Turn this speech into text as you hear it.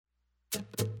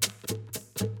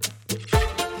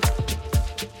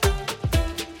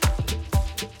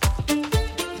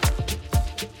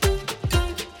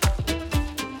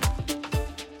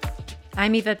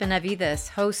I'm Eva Benavides,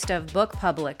 host of Book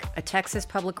Public, a Texas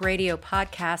Public Radio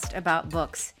podcast about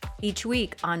books. Each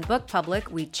week on Book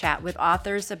Public, we chat with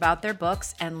authors about their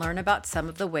books and learn about some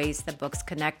of the ways that books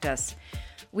connect us.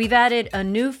 We've added a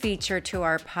new feature to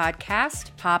our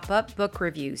podcast, Pop-Up Book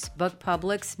Reviews, Book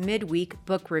Public's midweek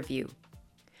book review.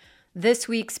 This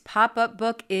week's pop-up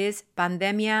book is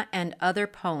Pandemia and Other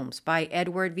Poems by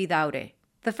Edward Vidaurre.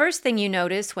 The first thing you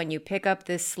notice when you pick up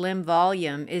this slim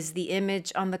volume is the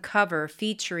image on the cover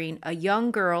featuring a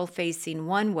young girl facing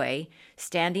one way,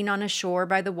 standing on a shore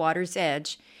by the water's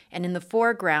edge, and in the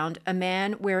foreground, a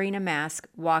man wearing a mask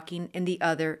walking in the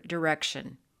other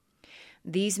direction.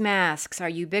 These masks are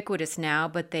ubiquitous now,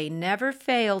 but they never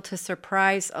fail to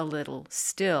surprise a little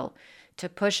still, to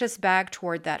push us back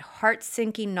toward that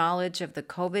heart-sinking knowledge of the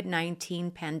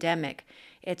COVID-19 pandemic,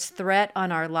 its threat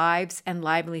on our lives and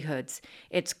livelihoods,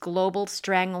 its global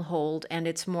stranglehold, and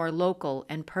its more local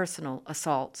and personal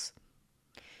assaults.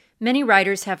 Many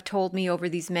writers have told me over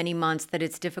these many months that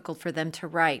it's difficult for them to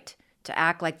write, to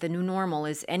act like the new normal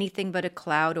is anything but a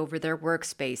cloud over their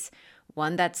workspace,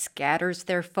 one that scatters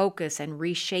their focus and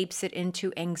reshapes it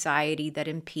into anxiety that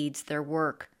impedes their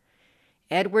work.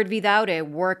 Edward Vidaurre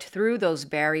worked through those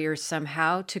barriers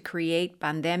somehow to create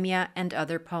Pandemia and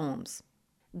Other Poems.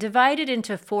 Divided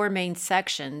into four main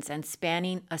sections and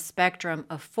spanning a spectrum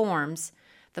of forms,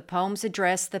 the poems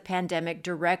address the pandemic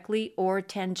directly or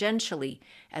tangentially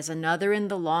as another in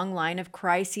the long line of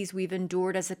crises we've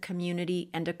endured as a community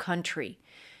and a country.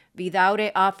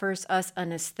 Vidaurre offers us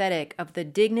an aesthetic of the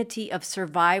dignity of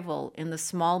survival in the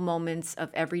small moments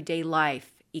of everyday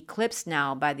life, eclipsed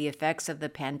now by the effects of the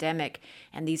pandemic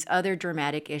and these other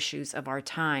dramatic issues of our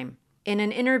time. In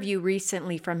an interview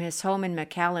recently from his home in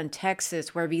McAllen,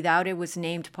 Texas, where Vidaurre was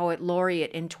named Poet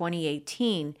Laureate in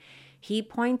 2018, he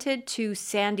pointed to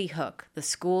Sandy Hook, the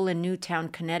school in Newtown,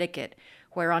 Connecticut,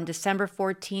 where on December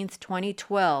 14,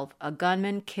 2012, a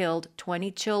gunman killed 20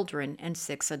 children and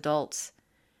 6 adults.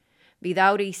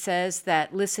 Vidaurre says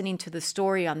that listening to the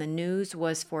story on the news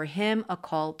was for him a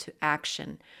call to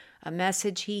action, a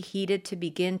message he heeded to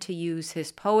begin to use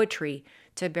his poetry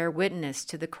to bear witness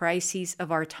to the crises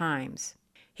of our times.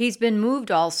 He's been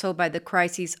moved also by the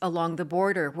crises along the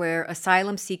border, where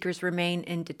asylum seekers remain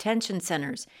in detention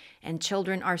centers and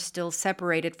children are still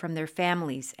separated from their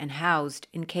families and housed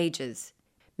in cages.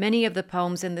 Many of the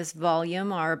poems in this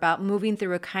volume are about moving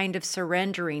through a kind of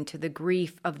surrendering to the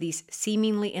grief of these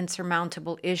seemingly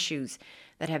insurmountable issues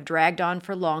that have dragged on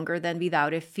for longer than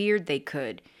Vidaurre feared they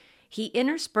could. He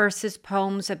intersperses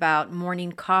poems about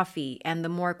morning coffee and the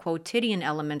more quotidian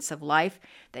elements of life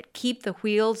that keep the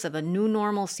wheels of a new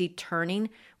normalcy turning,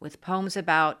 with poems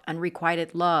about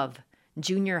unrequited love,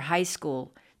 junior high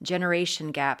school,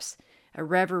 generation gaps, a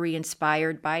reverie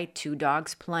inspired by 2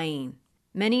 dogs playing.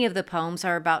 Many of the poems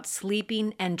are about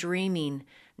sleeping and dreaming,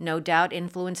 no doubt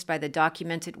influenced by the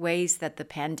documented ways that the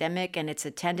pandemic and its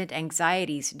attendant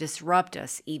anxieties disrupt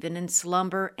us even in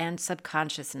slumber and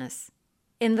subconsciousness.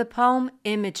 In the poem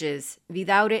Images,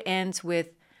 Vidaurre ends with,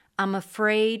 "I'm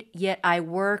afraid, yet I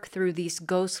work through these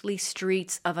ghostly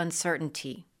streets of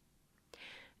uncertainty."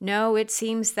 No, it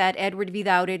seems that Edward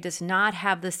Vidaurre does not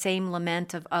have the same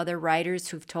lament of other writers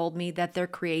who've told me that their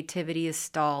creativity is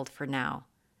stalled for now.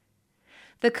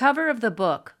 The cover of the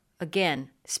book,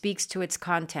 again, speaks to its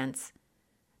contents.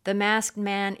 The masked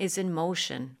man is in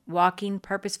motion, walking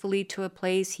purposefully to a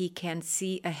place he can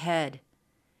see ahead.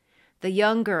 The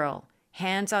young girl,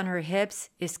 hands on her hips,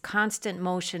 is constant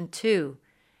motion too,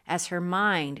 as her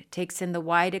mind takes in the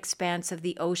wide expanse of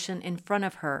the ocean in front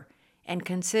of her and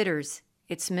considers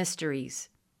its mysteries.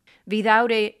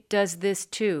 Vidaurre does this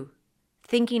too,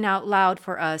 thinking out loud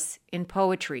for us in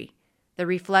poetry, the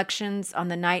reflections on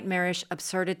the nightmarish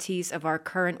absurdities of our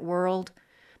current world,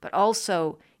 but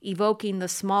also evoking the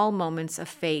small moments of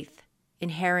faith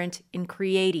inherent in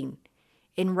creating,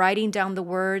 in writing down the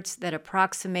words that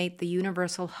approximate the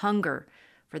universal hunger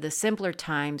for the simpler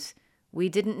times we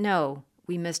didn't know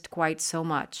we missed quite so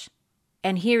much.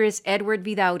 And here is Edward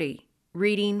Vidaurre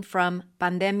reading from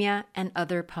Pandemia and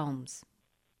Other Poems.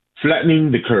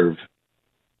 Flattening the curve.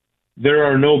 There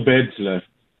are no beds left.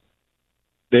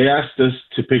 They asked us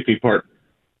to pick a partner.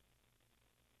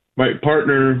 My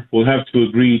partner will have to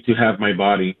agree to have my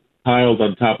body piled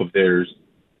on top of theirs,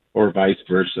 or vice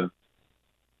versa.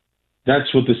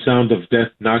 That's what the sound of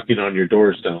death knocking on your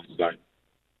door sounds like.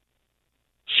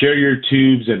 Share your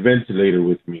tubes and ventilator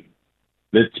with me.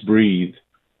 Let's breathe.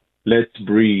 Let's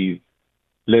breathe.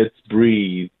 Let's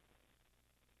breathe.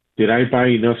 Did I buy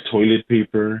enough toilet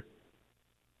paper?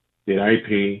 Did I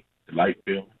pay the light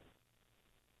bill?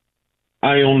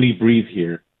 I only breathe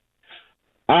here.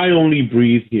 I only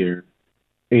breathe here.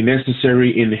 a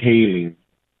necessary inhaling.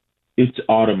 It's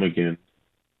autumn again.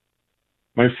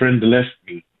 My friend left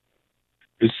me.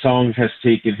 His song has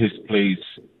taken his place.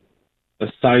 A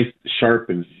scythe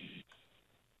sharpens.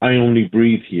 I only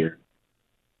breathe here.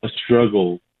 A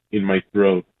struggle in my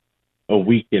throat. A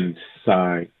weakened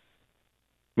sigh.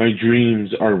 My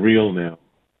dreams are real now.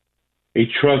 A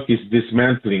truck is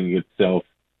dismantling itself.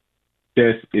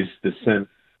 Death is the scent.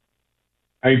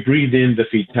 I breathe in the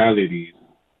fatalities.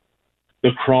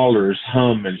 The crawlers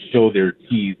hum and show their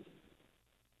teeth.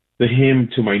 The hymn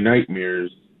to my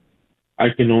nightmares. I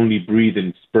can only breathe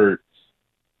in spurts.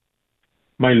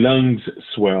 My lungs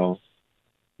swell.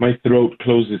 My throat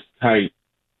closes tight.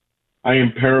 I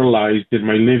am paralyzed in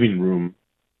my living room.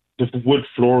 The wood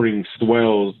flooring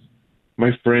swells.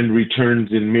 My friend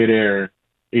returns in midair,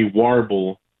 a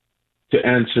warble, to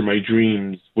answer my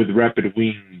dreams with rapid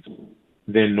wings,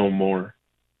 then no more.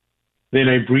 Then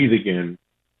I breathe again,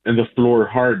 and the floor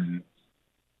hardens.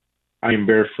 I am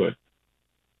barefoot,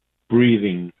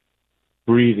 breathing,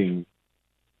 breathing,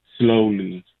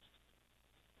 slowly.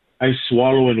 I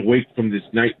swallow and wake from this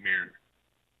nightmare.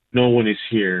 No one is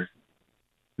here,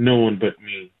 no one but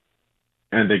me,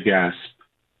 and I gasp.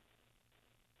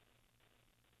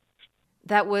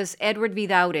 That was Edward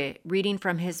Vidaurre reading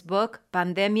from his book,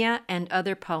 Pandemia and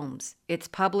Other Poems. It's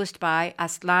published by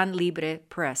Aztlán Libre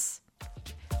Press.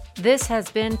 This has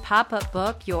been Pop-Up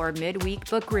Book, your midweek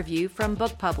book review from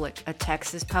Book Public, a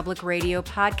Texas Public Radio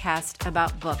podcast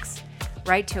about books.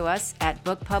 Write to us at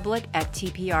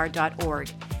bookpublic@tpr.org.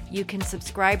 You can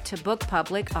subscribe to Book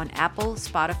Public on Apple,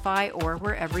 Spotify, or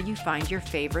wherever you find your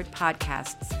favorite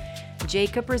podcasts.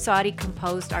 Jacob Rosati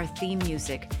composed our theme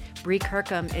music. Bree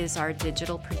Kirkham is our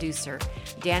digital producer.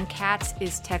 Dan Katz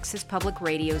is Texas Public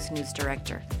Radio's news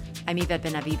director. I'm Yvette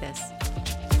Benavides.